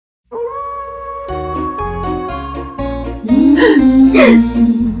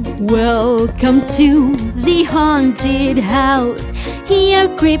Welcome to the haunted house. Here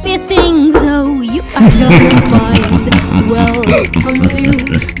are creepy things, oh, you are gonna find. Welcome to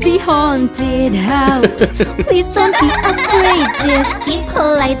the haunted house. Please don't be afraid, just be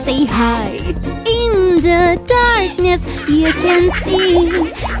polite, say hi. In the darkness you can see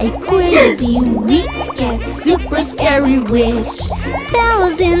a crazy, wicked, super scary witch.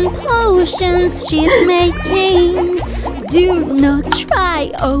 Spells and potions she's making. Do not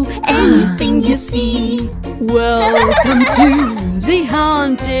try, oh, anything you see. Welcome to the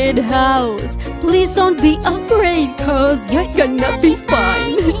haunted house. Please don't be afraid, cause you're gonna be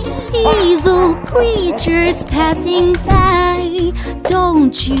fine. Evil creatures passing by,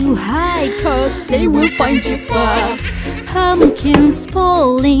 don't you hide, cause they will find you fast. Pumpkins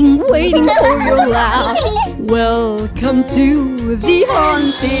falling, waiting for your laugh. Welcome to the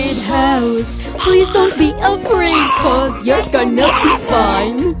haunted house. Please don't be afraid, cause you're gonna be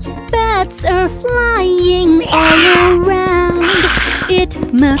fine. Bats are flying all around. It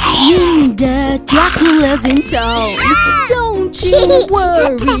must mean that Dracula's in town. Don't you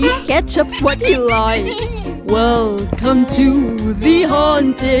worry, ketchup's what he likes. Welcome to the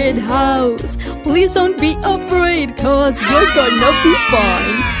haunted house. Please don't be afraid, cause you're gonna be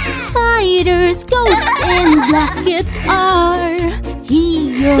fine. Spiders, ghosts, and black cats are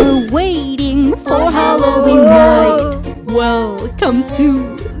here waiting for Halloween night. Welcome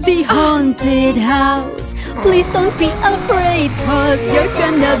to the haunted house. Please don't be afraid, cause you're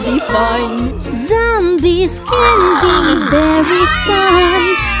gonna be fine. Zombies can be very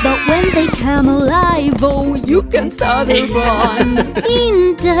fun, but when they come alive, oh, you can start a run.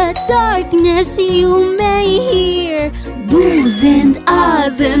 In the darkness you may hear boos and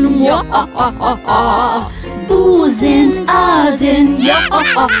ahs and wah. Boos and ahs and yeah.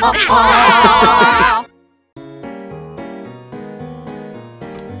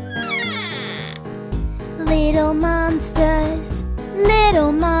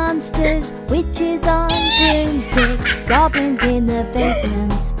 Little monsters, witches on broomsticks, goblins in the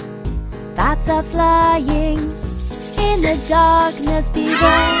basements, bats are flying in the darkness.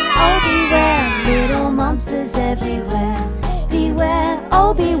 Beware, oh beware, little monsters everywhere. Beware,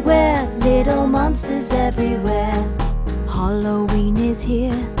 oh beware, little monsters everywhere. Halloween is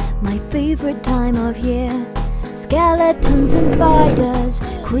here, my favorite time of year. Skeletons and spiders,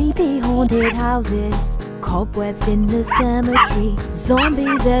 creepy haunted houses, cobwebs in the cemetery,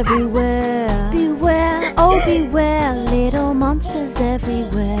 zombies everywhere. Beware, oh beware, little monsters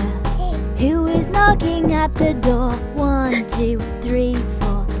everywhere. Who is knocking at the door? 1, 2, 3,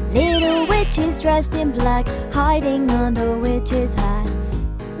 4. Little witches dressed in black, hiding under witches' hats.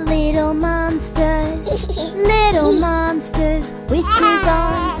 Little monsters, witches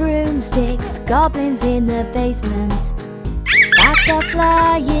on broomsticks, goblins in the basements, bats are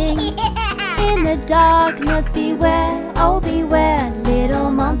flying in the darkness. Beware, oh beware,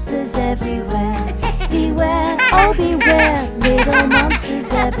 little monsters everywhere. Beware, oh beware, little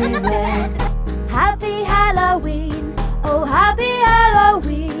monsters everywhere. Happy Halloween, oh happy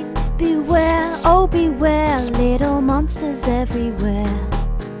Halloween. Beware, oh beware, little monsters everywhere.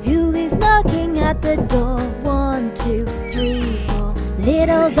 Who is knocking at the door? 1, 2, 3, 4.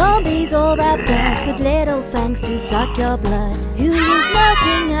 Little zombies all wrapped up with little fangs to suck your blood. Who is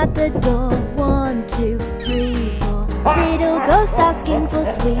knocking at the door? 1, 2, 3, 4. Little ghosts asking for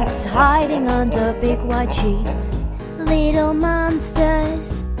sweets, hiding under big white sheets. Little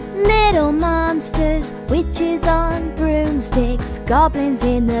monsters, witches on broomsticks, goblins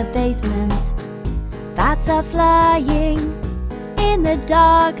in the basements, bats are flying in the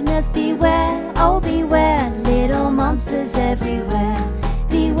darkness. Beware, oh beware, little monsters everywhere.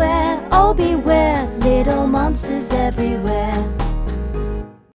 Beware, oh beware, little monsters everywhere.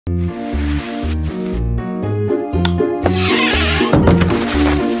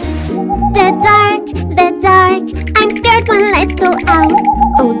 The dark, I'm scared when lights go out.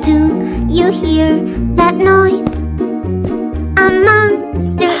 Oh, do you hear that noise? A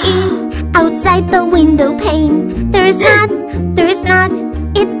monster is outside the window pane. There's not,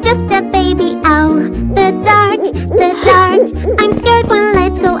 it's just a baby owl. The dark, I'm scared when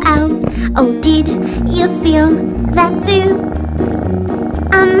lights go out. Oh, did you feel that too?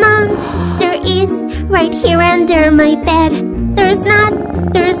 A monster is right here under my bed. There's not,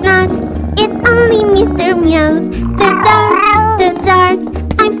 it's only Mr. Meows. The dark,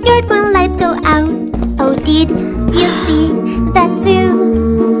 I'm scared when lights go out. Oh, did you see that too?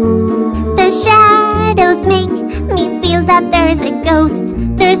 The shadows make me feel that there's a ghost.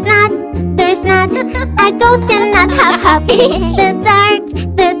 There's not, a ghost cannot have happy. The dark,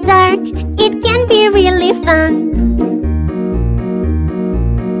 it can be really fun.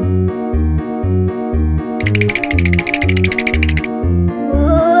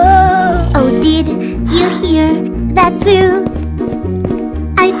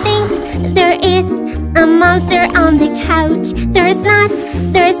 A monster on the couch. There's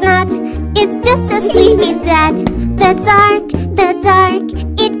not, it's just a sleepy dad. The dark,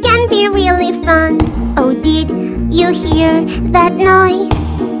 it can be really fun. Oh, did you hear that noise?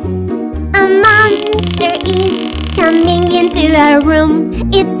 A monster is coming into our room.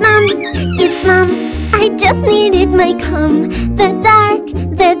 It's mom, I just needed my cum. The dark,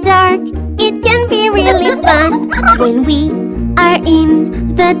 it can be really fun. When we are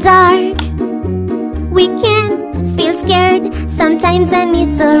in the dark, we can feel scared sometimes, and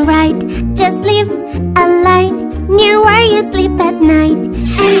it's alright. Just leave a light near where you sleep at night.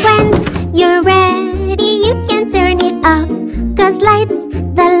 And when you're ready, you can turn it off, 'cause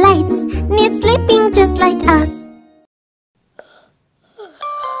the lights need sleeping just like us.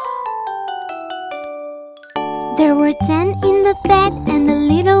 There were 10 in the bed, and the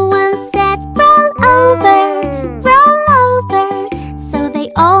little one said, "Roll over, roll over." So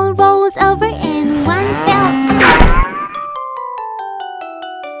they all rolled over and one fell out.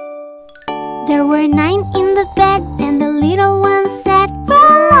 There were 9 in the bed, and the little one said,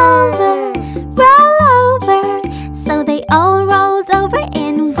 "Roll over, roll over." So they all rolled over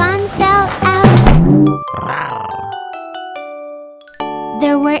and one fell out.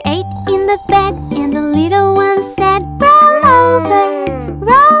 There were 8 in the bed, and the little one said, "Roll over,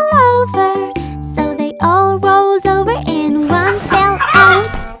 roll over." So they all rolled over and one fell out.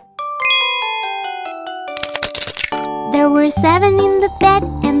 There were 7 in the bed,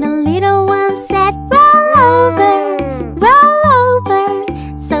 and the little one said, "Roll over, roll over."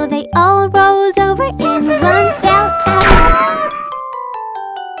 So they all rolled over and one fell out.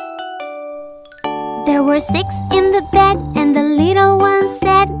 There were 6 in the bed, and the little one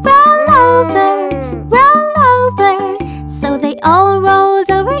said, "Roll over, roll over." So they all rolled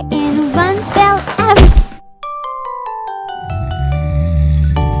over and one fell out.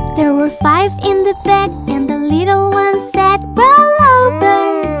 There were 5 in the bed, and the little one said, "Roll over,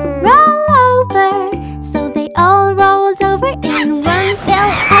 roll over." So they all rolled over and one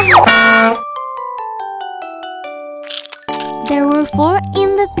fell out. There were 4 in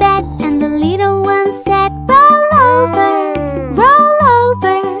the bed, and the little one said, "Roll over, roll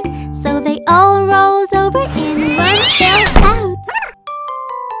over." So they all rolled over and one fell out.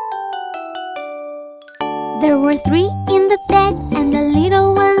 There were 3 in the bed, and the little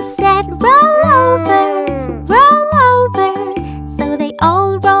one said, "Roll over, roll over." So they all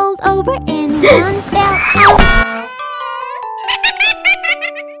rolled over and one fell out.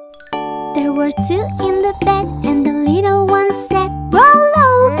 There were 2 in the bed, and the little one said, "Roll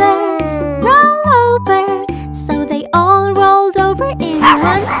over, roll over." So they all rolled over and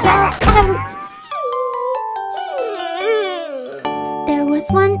one fell out. There was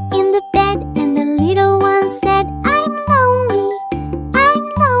 1 in the